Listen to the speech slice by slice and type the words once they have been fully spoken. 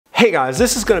Hey guys,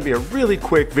 this is going to be a really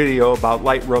quick video about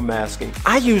Lightroom masking.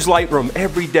 I use Lightroom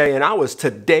every day and I was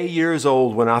today years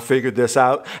old when I figured this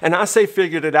out. And I say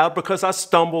figured it out because I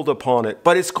stumbled upon it,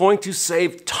 but it's going to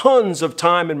save tons of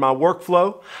time in my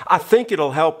workflow. I think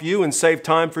it'll help you and save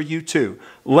time for you too.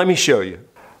 Let me show you.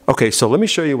 Okay, so let me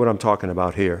show you what I'm talking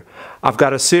about here. I've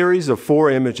got a series of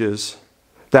 4 images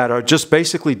that are just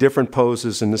basically different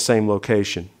poses in the same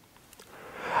location.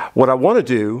 What I want to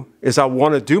do is I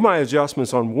want to do my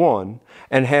adjustments on one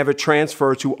and have it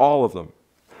transfer to all of them.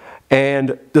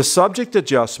 And the subject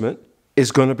adjustment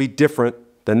is going to be different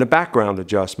than the background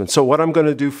adjustment. So what I'm going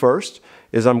to do first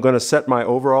is I'm going to set my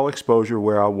overall exposure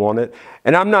where I want it.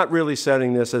 And I'm not really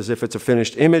setting this as if it's a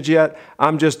finished image yet.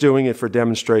 I'm just doing it for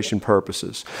demonstration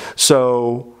purposes.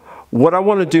 So what I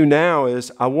want to do now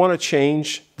is I want to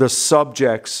change the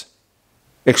subject's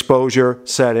exposure,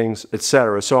 settings,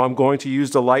 etc. So I'm going to use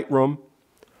the Lightroom,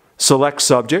 select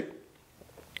subject.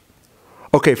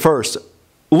 Okay, first,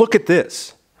 look at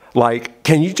this. Like,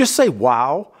 can you just say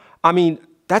wow? I mean,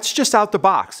 that's just out the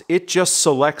box. It just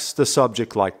selects the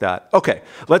subject like that. Okay,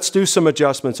 let's do some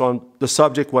adjustments on the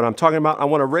subject, what I'm talking about. I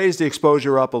want to raise the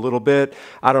exposure up a little bit.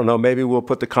 I don't know, maybe we'll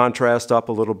put the contrast up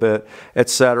a little bit,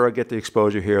 etc. Get the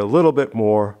exposure here a little bit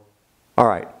more. All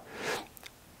right.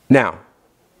 Now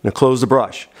close the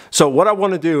brush. So what I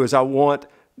want to do is I want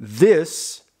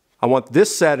this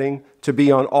setting to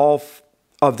be on all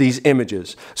of these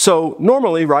images. So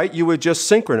normally, right, you would just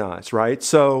synchronize, right?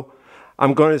 So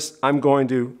I'm going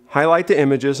to highlight the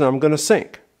images and I'm going to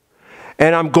sync.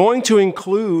 And I'm going to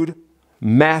include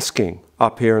masking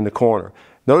up here in the corner.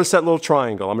 Notice that little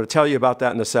triangle. I'm going to tell you about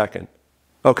that in a second.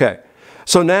 Okay,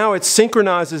 so now it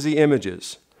synchronizes the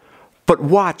images. But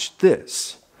watch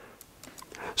this.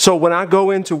 So when I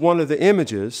go into one of the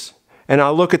images and I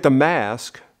look at the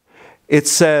mask, it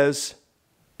says,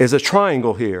 there's a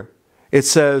triangle here. It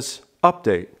says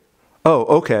update. Oh,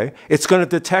 okay. It's going to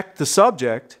detect the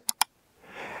subject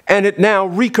and it now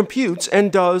recomputes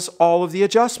and does all of the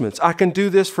adjustments. I can do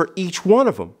this for each one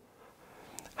of them.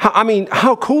 I mean,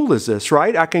 how cool is this,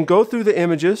 right? I can go through the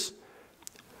images,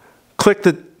 click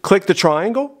the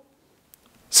triangle,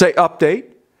 say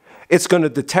update. It's going to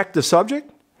detect the subject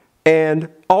and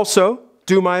also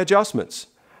do my adjustments.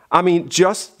 I mean,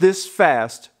 just this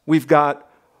fast, we've got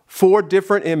 4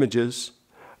 different images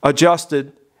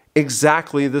adjusted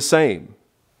exactly the same.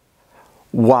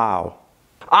 Wow.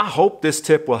 I hope this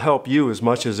tip will help you as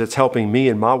much as it's helping me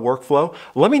in my workflow.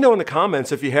 Let me know in the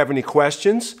comments if you have any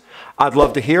questions. I'd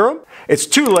love to hear them. It's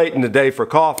too late in the day for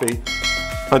coffee.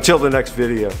 Until the next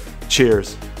video,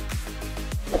 cheers.